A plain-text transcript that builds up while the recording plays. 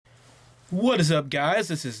What is up, guys?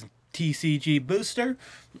 This is TCG Booster.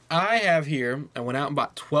 I went out and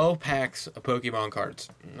bought 12 packs of Pokemon cards.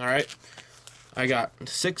 Alright? I got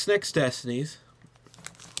 6 Next Destinies.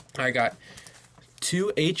 I got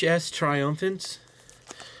 2 HS Triumphants.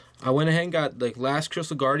 I went ahead and got like last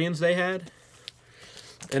Crystal Guardians they had.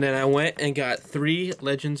 And then I went and got 3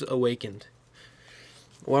 Legends Awakened.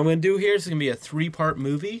 What I'm going to do here is going to be a 3-part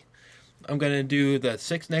movie. I'm going to do the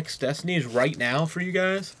 6 Next Destinies right now for you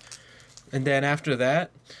guys. And then after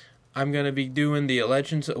that, I'm going to be doing the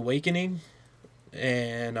Legends Awakening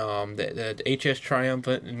and the HS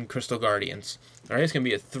Triumphant and Crystal Guardians. Alright, it's going to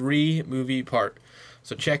be a 3-movie part.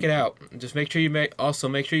 So check it out. Just make sure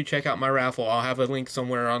you check out my raffle. I'll have a link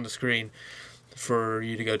somewhere on the screen for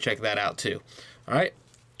you to go check that out too. Alright,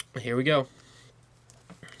 here we go.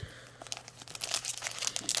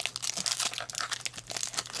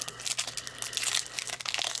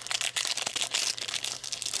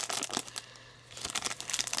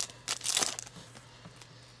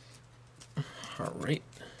 Alright.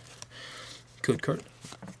 Code card.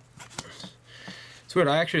 It's weird.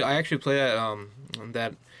 I actually play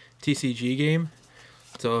that TCG game.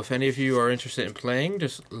 So if any of you are interested in playing,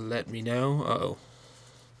 just let me know. Uh-oh.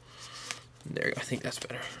 There you go. I think that's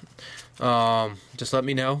better. Just let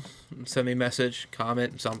me know. Send me a message,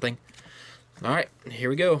 comment, something. Alright, here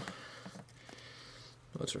we go.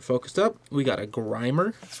 Once we're focused up, we got a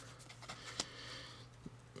Grimer,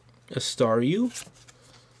 a Staryu.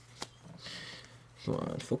 Come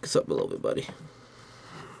on, focus up a little bit, buddy.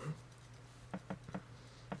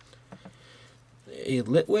 A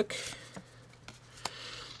Litwick,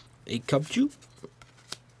 a Cubchoo,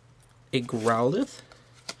 a Growlithe,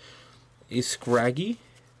 a Scraggy,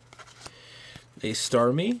 a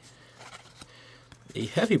Starmie, a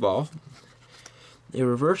Heavy Ball, a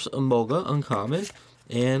Reverse Emolga Uncommon,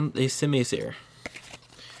 and a Simisear.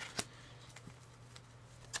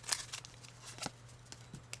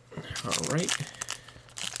 Alright.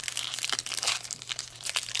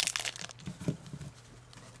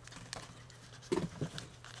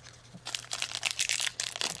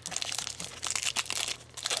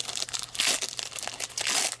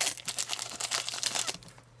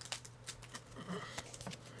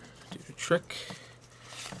 Do the trick.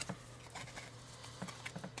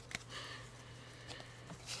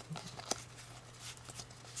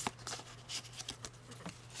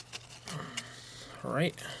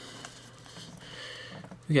 Alright.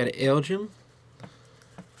 We got an Aeljam,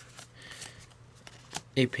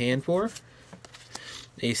 a Panpour,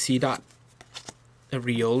 a Seedot, a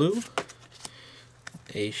Riolu,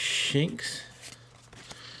 a Shinx.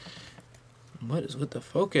 What is with the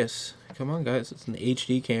focus? Come on, guys, it's an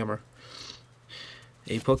HD camera.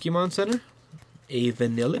 A Pokemon Center, a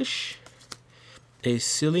Vanillish, a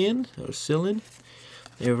Cillian,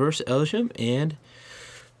 a Reverse Aeljam, and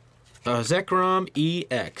a Zekrom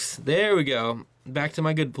EX. There we go. Back to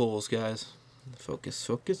my good pulls, guys. Focus,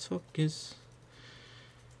 focus, focus.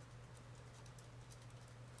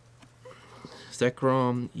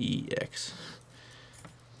 Zekrom EX.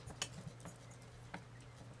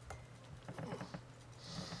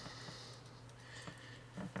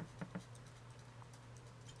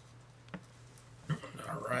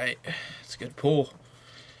 Alright. It's a good pull.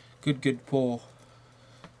 Good pull.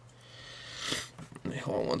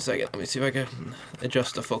 Hold on one second. Let me see if I can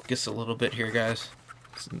adjust the focus a little bit here, guys.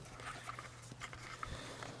 Where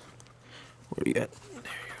are you at?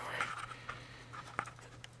 There you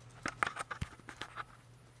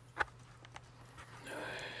are.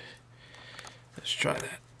 Let's try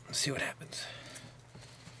that. Let's see what happens.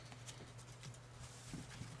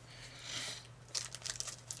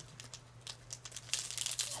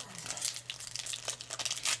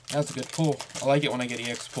 That's a good pull. I like it when I get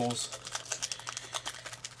EX pulls.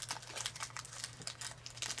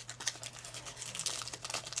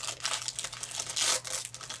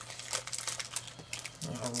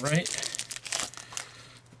 Alright.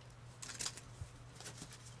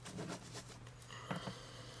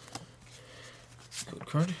 Code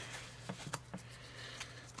card. 1,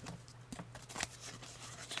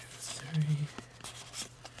 2, 3.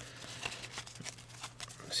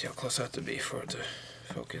 Let's see how close I have to be for it to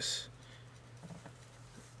focus.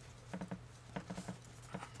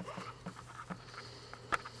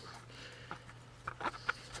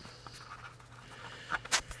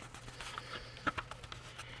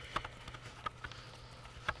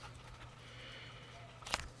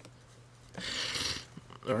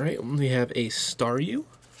 Alright, we have a Staryu,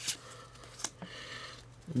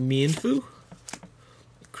 Mienfoo,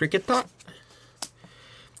 Kricketot,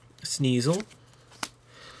 Sneasel,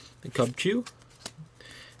 a Cubchoo,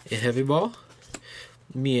 a Heavy Ball,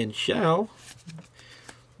 Mian Xiao,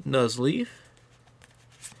 Nuzleaf,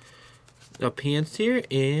 a Pansear,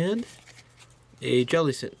 and a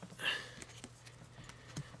Jellicent.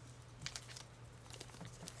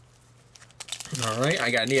 Alright, I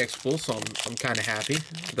got an EX pull, so I'm kind of happy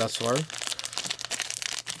thus far.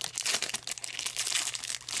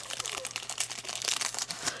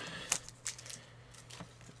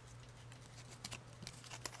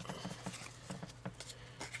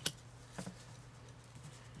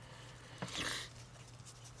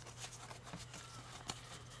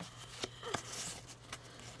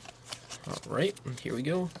 Alright, here we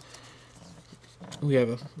go. We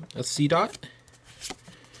have a C-Dot,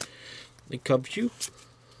 a Cubchoo,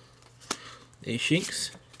 a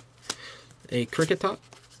Shinx, a Cricketop,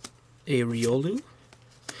 a Riolu,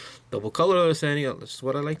 double color Sandy, that's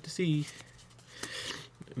what I like to see.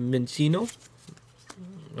 Mincino,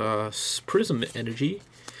 Prism Energy,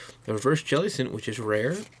 a Reverse Jellicent, which is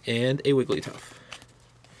rare, and a Wigglytuff.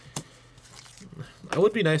 It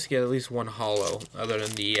would be nice to get at least one holo other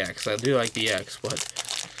than the EX. I do like the EX, but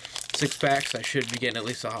 6 packs, I should be getting at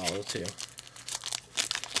least a holo too.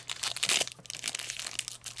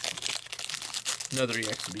 Another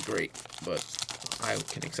EX would be great, but I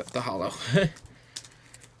can accept the holo.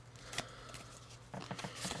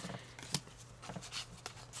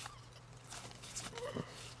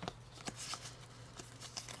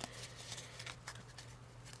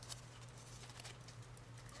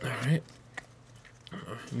 Alright.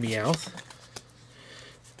 Meowth,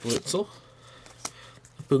 Blitzel,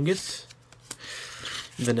 Bungus,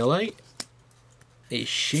 Vanillite, a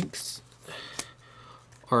Shinx,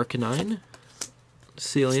 Arcanine,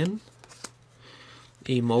 Celian,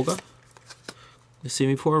 a Moga, a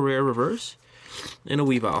Simipour Rare Reverse, and a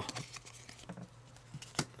Weavile.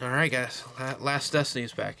 Alright guys, last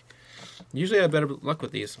Destinies pack. Usually I have better luck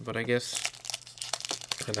with these, but I guess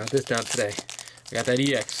I got this down today. I got that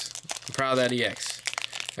EX. I'm proud of that EX.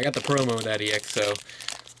 I got the promo of that EX, so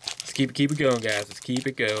let's keep it going, guys. Let's keep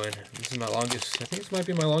it going. This is my longest. I think this might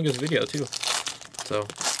be my longest video too. So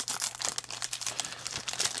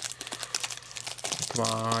come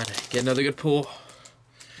on, get another good pull.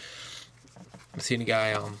 I've seen a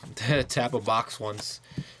guy tap a box once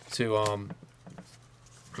to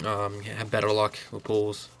have better luck with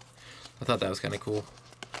pulls. I thought that was kind of cool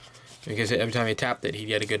because every time he tapped it, he'd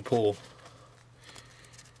get a good pull.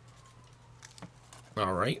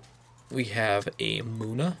 Alright, we have a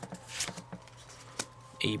Munna,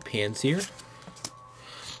 a Pansear,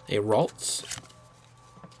 a Ralts,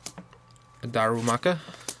 a Darumaka,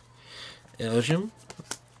 Elgium,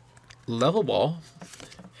 Level Ball,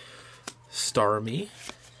 Starmie,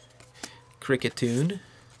 Cricketune,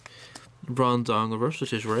 Bronzong Reverse,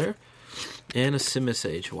 which is rare, and a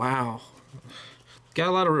Simisage. Wow. Got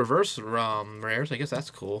a lot of reverse rares, I guess that's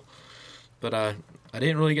cool. But I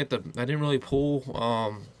didn't really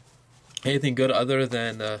pull anything good other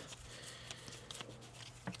than the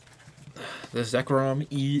Zekrom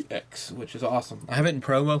EX, which is awesome. I have it in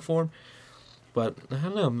promo form, but I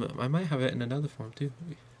don't know, I might have it in another form too.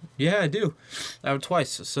 Yeah, I do. I have it twice.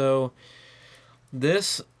 So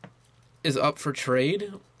this is up for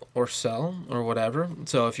trade or sell or whatever.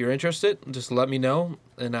 So if you're interested, just let me know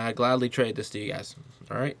and I gladly trade this to you guys.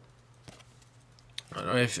 All right.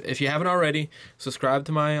 If you haven't already, subscribe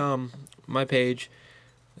to my my page.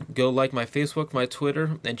 Go like my Facebook, my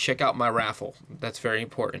Twitter, and check out my raffle. That's very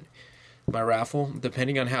important. My raffle,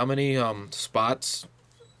 depending on how many spots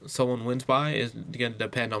someone wins by, is going to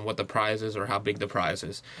depend on what the prize is or how big the prize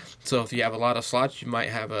is. So if you have a lot of slots, you might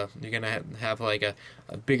have you're going to have like a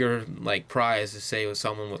bigger like prize, to say with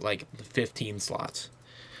someone with like 15 slots.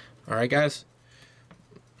 All right, guys.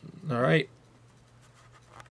 All right.